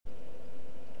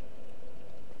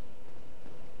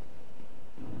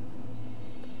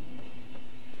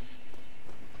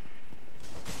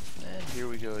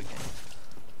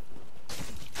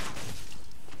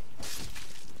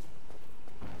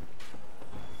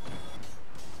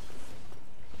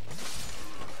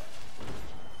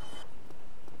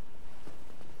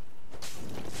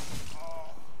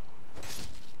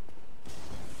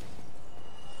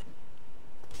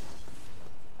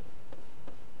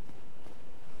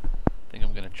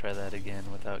try that again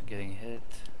without getting hit.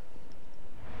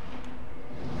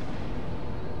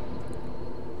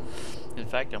 In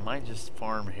fact, I might just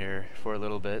farm here for a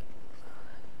little bit.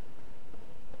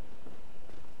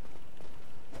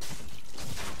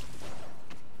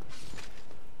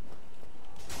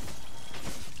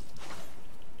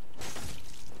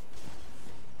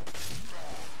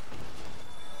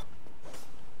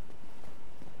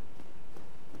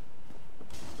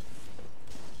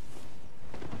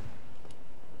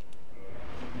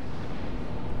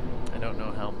 I don't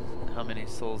know how many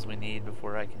souls we need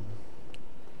before I can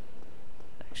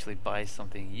actually buy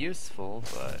something useful,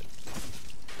 but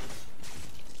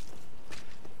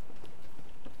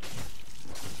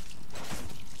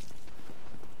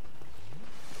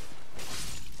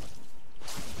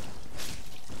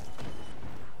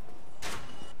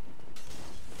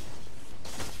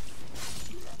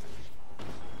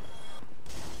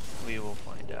we will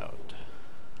find out.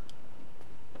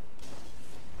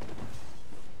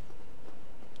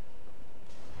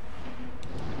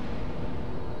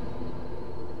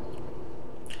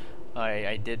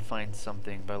 I did find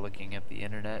something by looking at the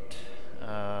internet.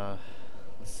 Let's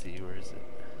see, where is it?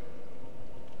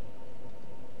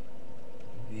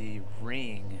 The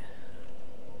ring.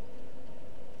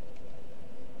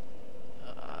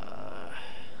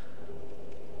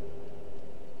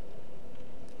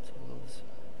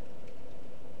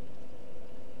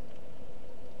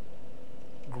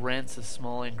 Grants a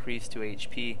small increase to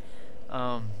HP.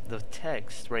 The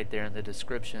text right there in the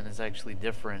description is actually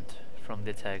different from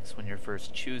the text when you're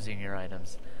first choosing your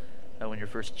items. When you're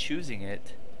first choosing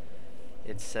it,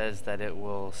 it says that it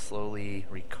will slowly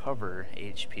recover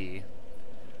HP,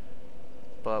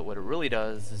 but what it really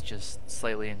does is just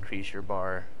slightly increase your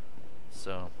bar,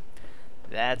 so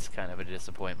that's kind of a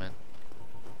disappointment.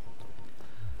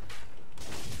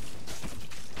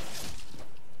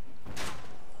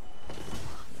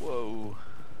 Whoa.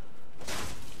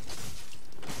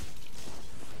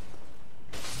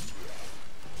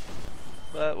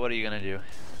 But what are you gonna do?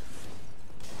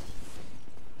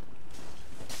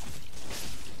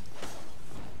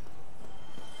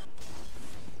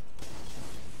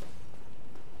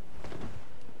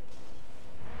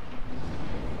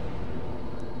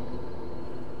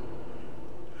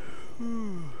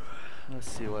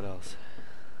 Let's see what else.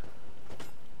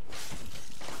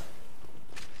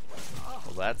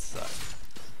 Well, that sucks.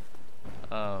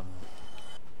 I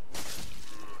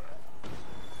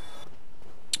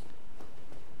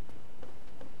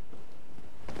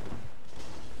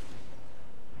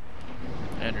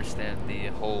understand the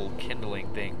whole kindling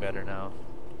thing better now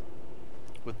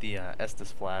with the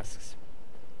Estus flasks,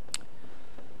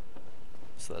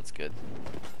 so that's good.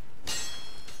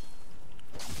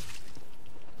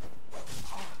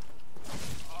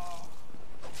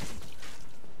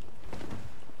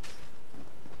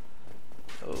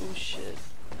 Oh shit.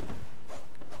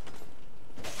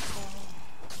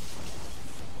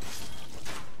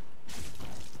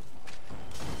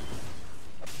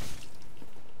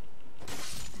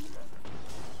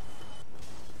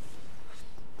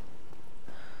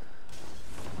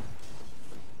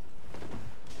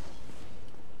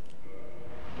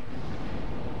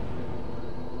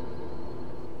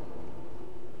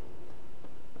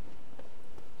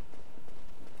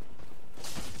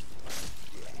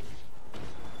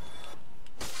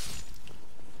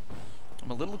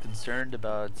 I'm a little concerned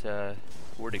about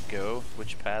where to go,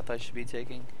 which path I should be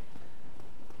taking,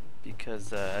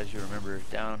 because as you remember,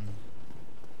 down,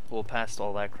 well, past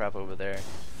all that crap over there,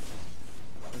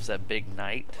 there's that big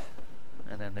knight,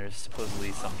 and then there's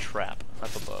supposedly some trap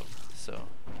up above, so.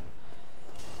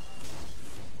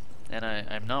 And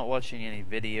I'm not watching any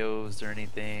videos or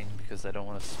anything because I don't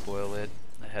want to spoil it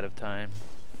ahead of time,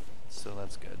 so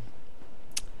that's good.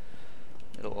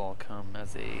 It'll all come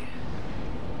as a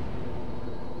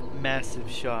massive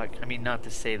shock. I mean, not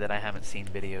to say that I haven't seen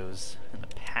videos in the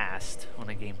past when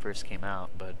a game first came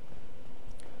out, but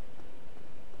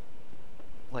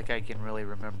like I can really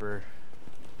remember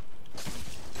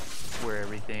where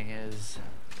everything is.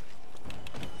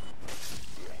 I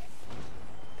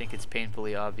think it's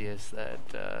painfully obvious that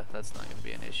that's not going to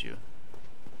be an issue.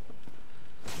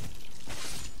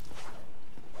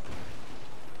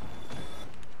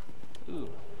 Ooh.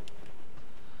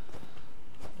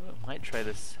 Well, I might try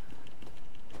this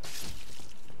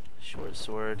short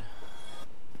sword.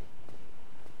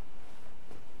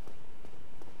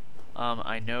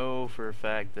 I know for a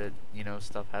fact that, you know,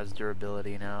 stuff has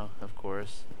durability now, of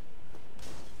course.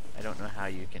 I don't know how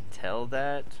you can tell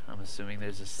that. I'm assuming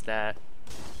there's a stat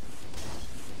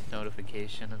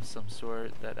notification of some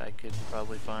sort that I could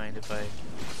probably find if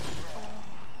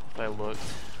I looked.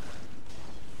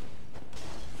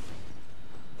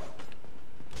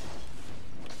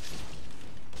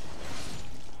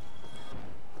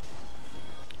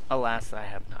 Alas, I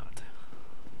have not.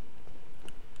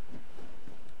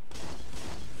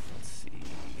 Let's see.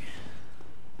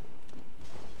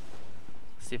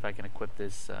 Let's see if I can equip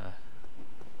this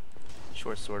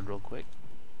short sword real quick.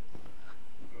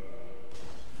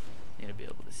 Need to be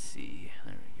able to see.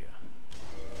 There we go.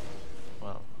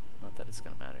 Well, not that it's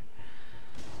gonna matter.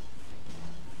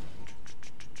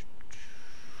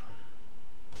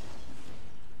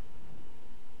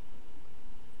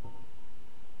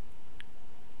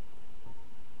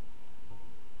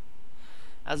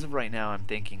 As of right now, I'm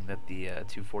thinking that the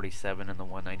 247 and the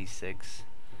 196,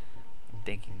 I'm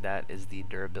thinking that is the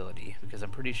durability, because I'm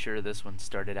pretty sure this one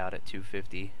started out at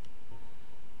 250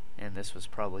 and this was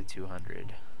probably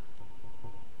 200.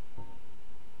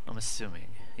 I'm assuming.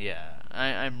 Yeah,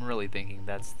 I'm really thinking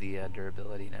that's the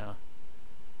durability now.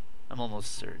 I'm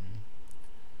almost certain,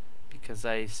 because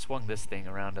I swung this thing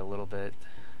around a little bit.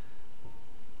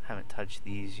 Haven't touched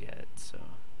these yet, so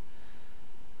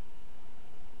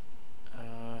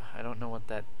I don't know what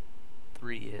that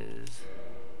 3 is.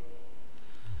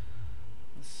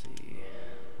 Let's see.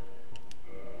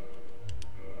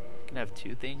 Can have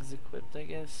 2 things equipped, I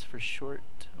guess, for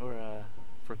short or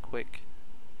for quick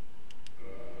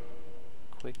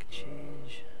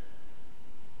change.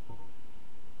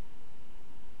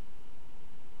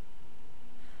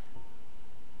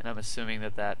 And I'm assuming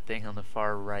that that thing on the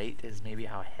far right is maybe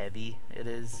how heavy it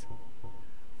is,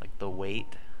 like the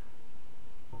weight.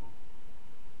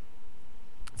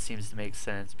 It seems to make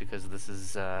sense because this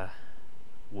is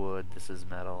wood, this is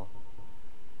metal.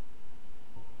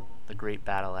 The great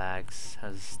battle axe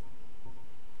has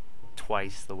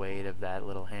twice the weight of that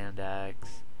little hand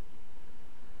axe.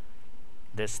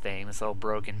 This thing, this little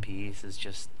broken piece, is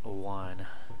just a 1.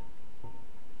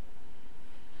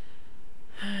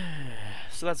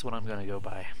 So that's what I'm gonna go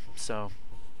by. So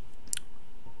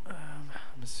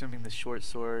I'm assuming the short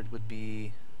sword would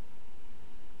be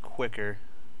quicker.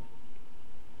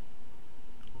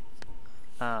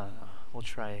 We'll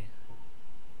try.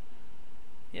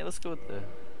 Yeah, let's go with the.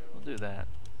 We'll do that.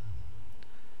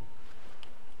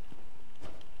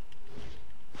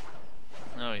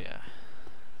 Oh yeah.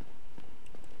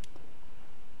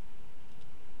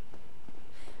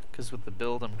 Because with the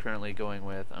build I'm currently going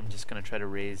with, I'm just going to try to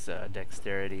raise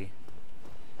dexterity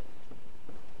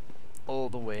all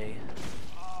the way.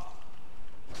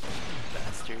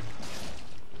 Bastard.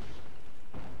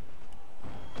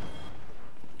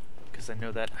 Because I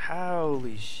know that.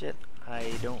 Holy shit,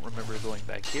 I don't remember going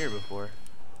back here before.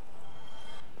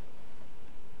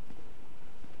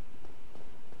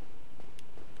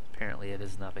 Apparently it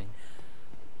is nothing.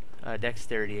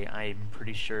 Dexterity, I'm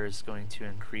pretty sure, is going to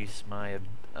increase my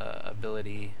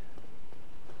ability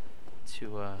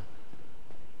to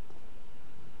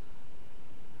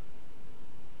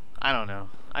I don't know.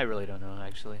 I really don't know,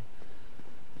 actually.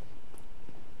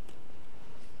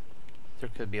 There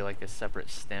could be like a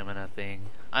separate stamina thing.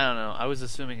 I don't know. I was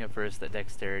assuming at first that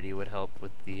dexterity would help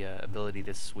with the ability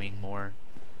to swing more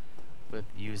with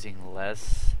using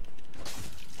less.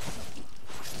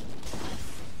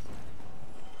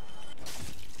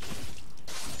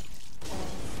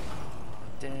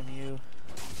 Damn you.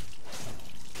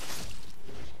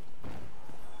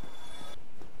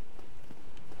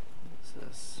 What's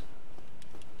this?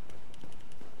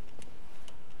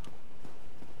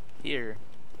 Here.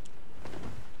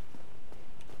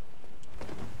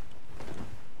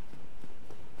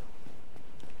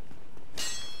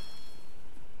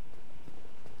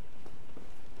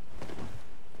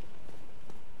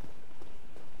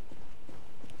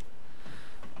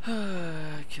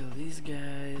 Kill these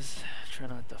guys. Try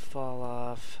not to fall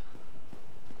off.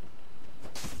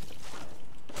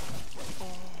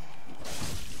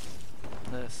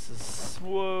 This is...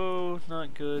 whoa,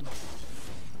 not good.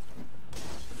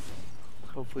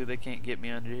 Hopefully they can't get me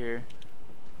under here.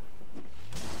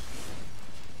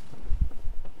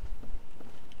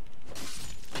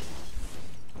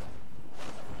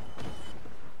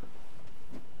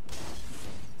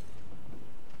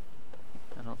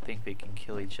 I don't think they can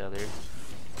kill each other.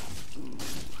 Ooh.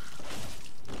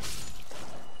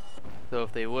 Though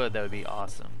if they would, that would be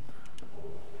awesome.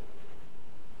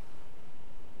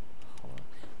 Hold on.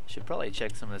 Should probably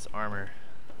check some of this armor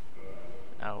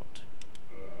out.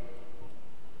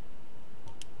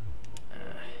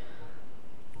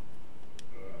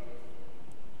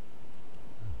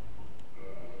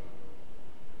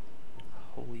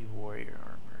 Holy warrior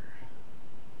armor.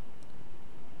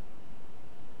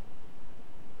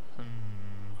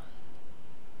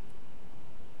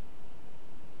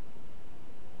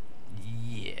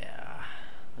 Yeah,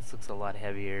 this looks a lot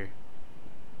heavier.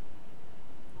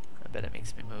 I bet it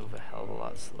makes me move a hell of a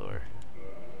lot slower.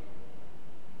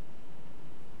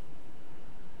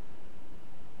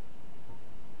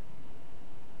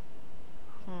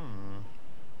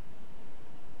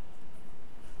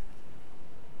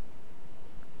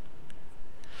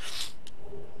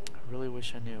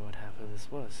 knew what half of this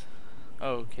was.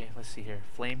 Oh, okay, let's see here.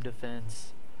 Flame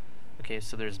defense. Okay,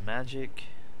 so there's magic.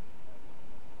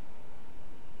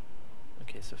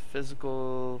 Okay, so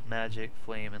physical, magic,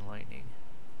 flame, and lightning.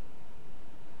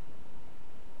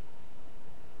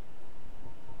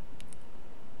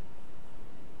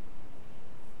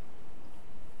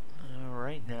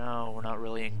 Right now, we're not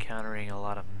really encountering a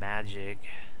lot of magic.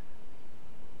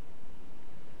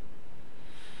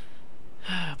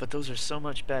 But those are so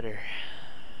much better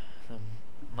than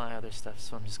my other stuff,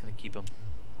 so I'm just gonna keep them.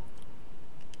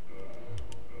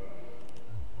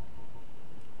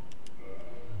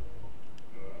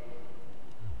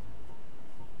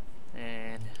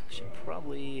 And I should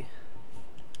probably...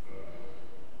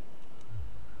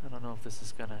 I don't know if this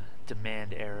is gonna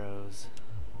demand arrows.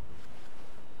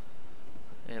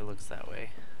 It looks that way.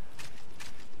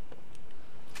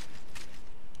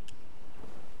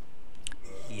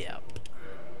 Yep.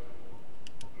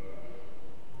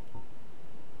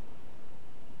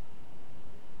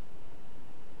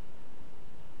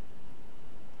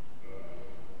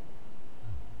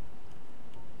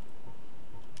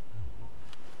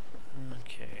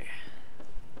 Okay.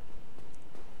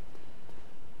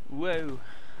 Whoa.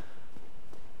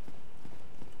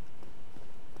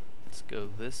 Let's go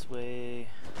this way.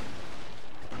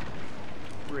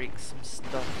 Break some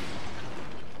stuff.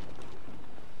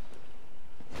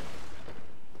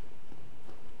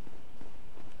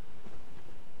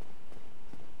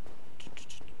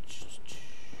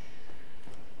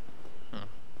 Huh.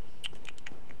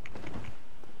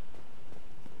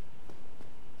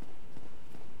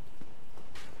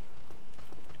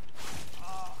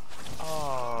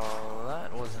 Oh,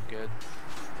 that wasn't good.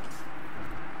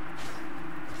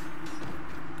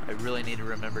 I really need to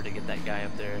remember to get that guy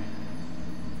up there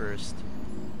first.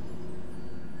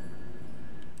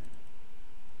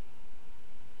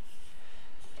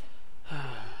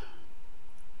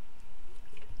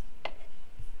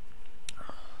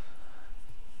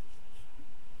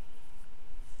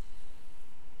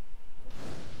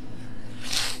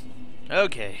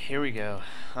 Okay, here we go.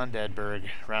 Undeadburg,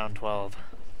 round 12.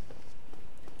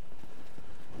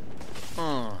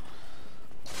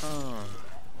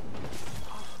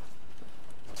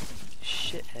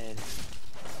 Shithead.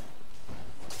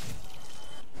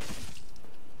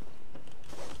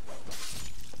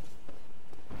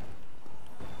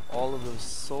 All of those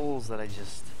souls that I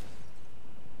just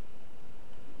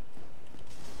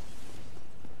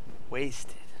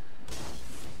wasted.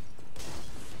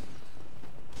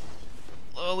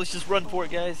 Oh, let's just run for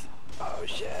it, guys. Oh,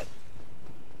 shit.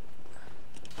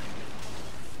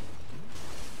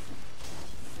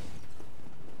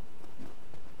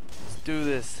 Let's do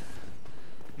this.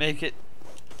 Make it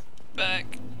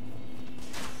back.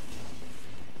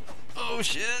 Oh,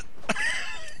 shit.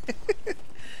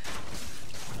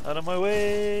 Out of my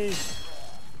way.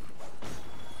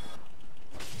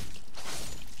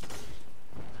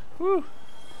 Whew.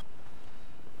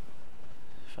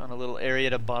 Found a little area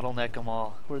to bottleneck them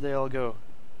all. Where'd they all go?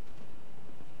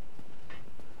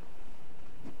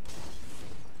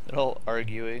 They're all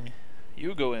arguing.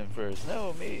 You go in first.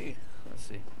 No, me. Let's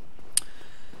see.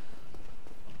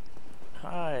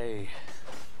 Hi.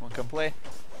 Wanna come play?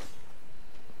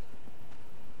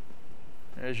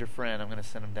 There's your friend. I'm gonna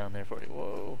send him down there for you.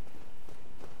 Whoa.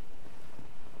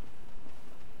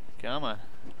 Come on.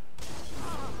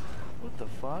 What the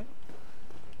fuck?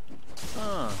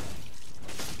 Huh.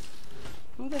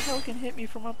 Who the hell can hit me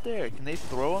from up there? Can they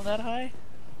throw them that high?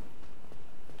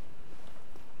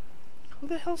 Who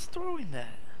the hell's throwing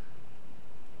that?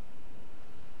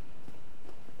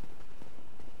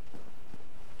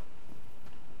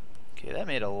 Okay, that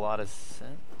made a lot of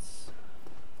sense.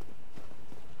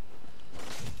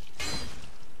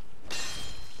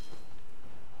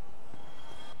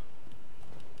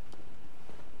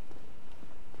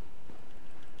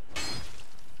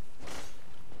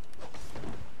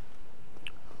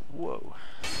 Whoa.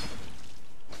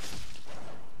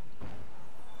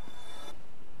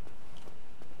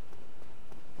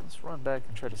 Let's run back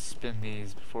and try to spin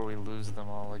these before we lose them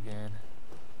all again.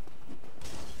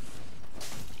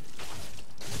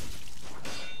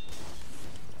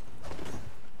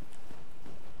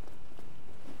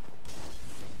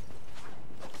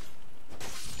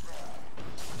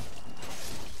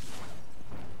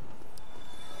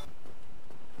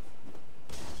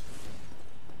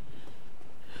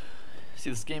 See,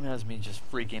 this game has me just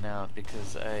freaking out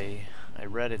because I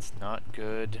read it's not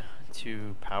good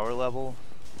to power level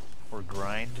or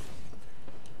grind,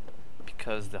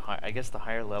 because I guess the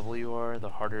higher level you are, the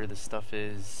harder the stuff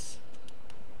is.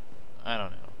 I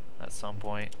don't know. At some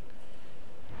point,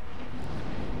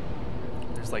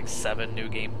 There's like 7 new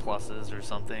game pluses or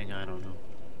something. I don't know.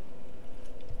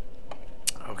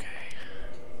 Okay.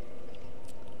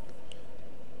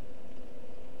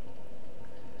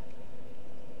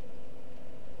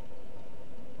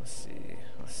 Let's see.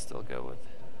 Let's still go with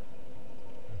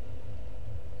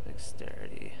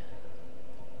dexterity.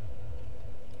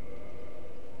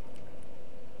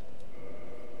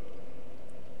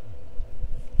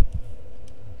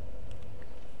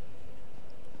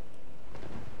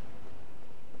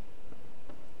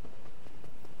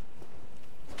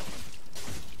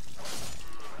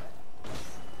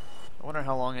 I wonder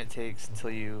how long it takes until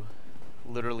you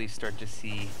literally start to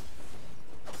see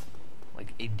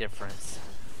like a difference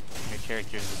in your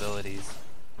character's abilities.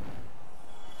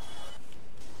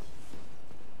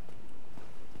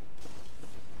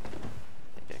 I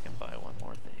think I can buy one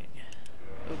more thing.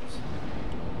 Oops.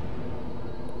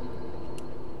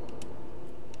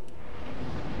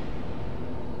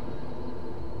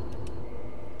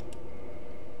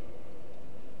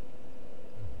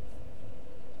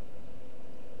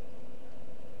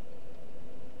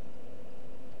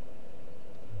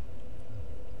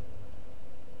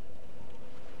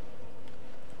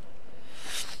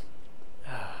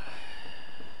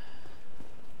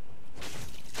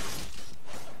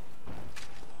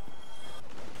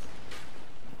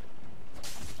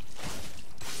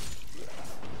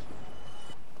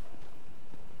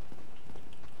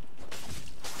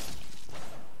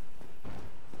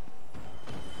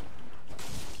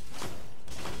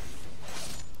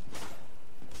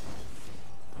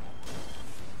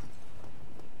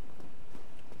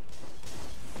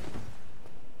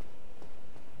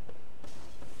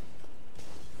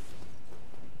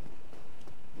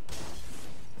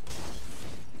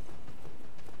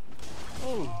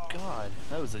 Oh god,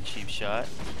 that was a cheap shot.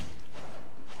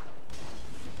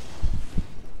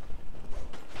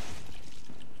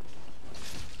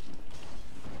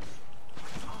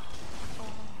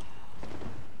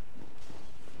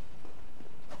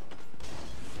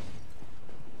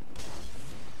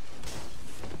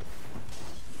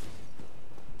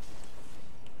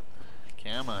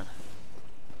 Come on.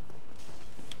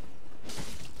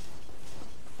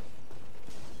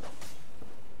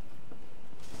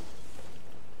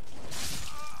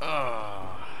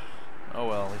 Oh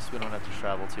well, at least we don't have to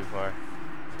travel too far.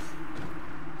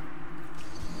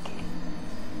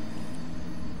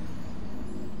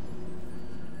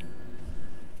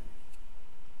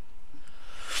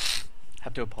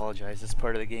 Have to apologize, this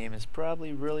part of the game is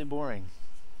probably really boring.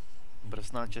 But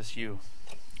it's not just you.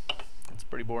 It's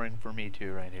pretty boring for me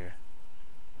too right here.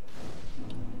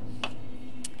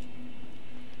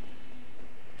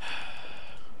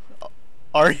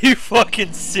 Are you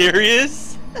fucking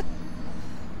serious?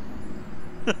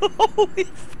 Holy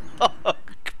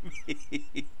fuck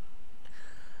me.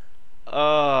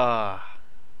 Well,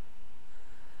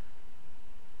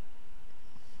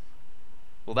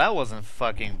 that wasn't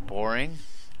fucking boring.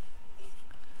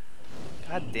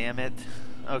 God damn it.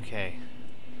 Okay.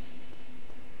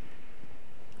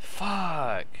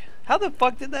 Fuck. How the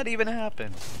fuck did that even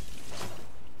happen?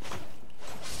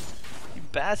 You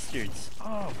bastards.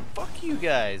 Oh, fuck you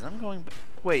guys. I'm going...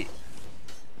 Wait.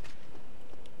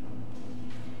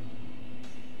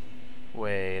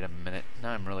 Wait a minute.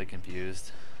 Now I'm really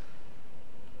confused.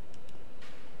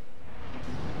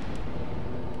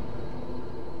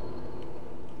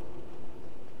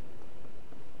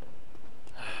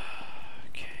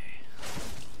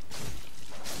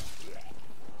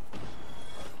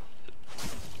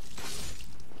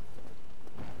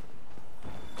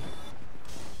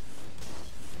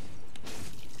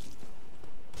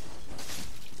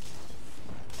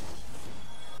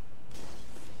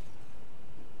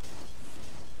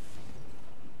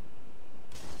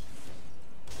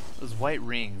 Those white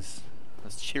rings,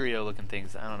 those Cheerio looking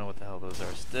things, I don't know what the hell those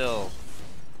are. Still,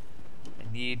 I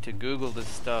need to Google this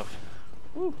stuff.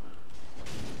 Woo.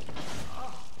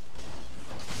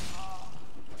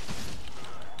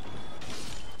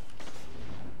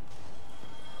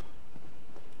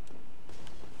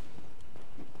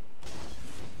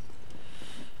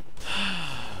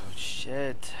 Oh,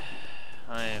 shit.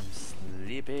 I am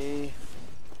sleepy.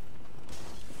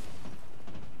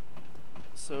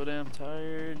 So damn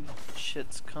tired.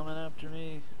 Shit's coming after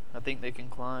me. I think they can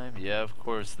climb. Yeah, of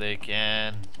course they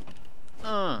can.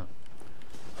 Well,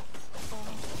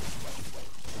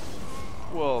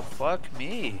 fuck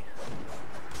me.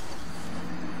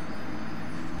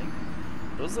 I think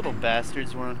those little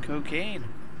bastards were on cocaine.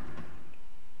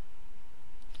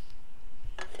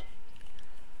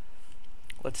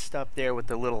 Let's stop there with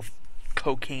the little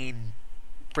cocaine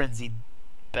frenzied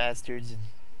bastards and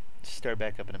start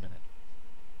back up in a minute.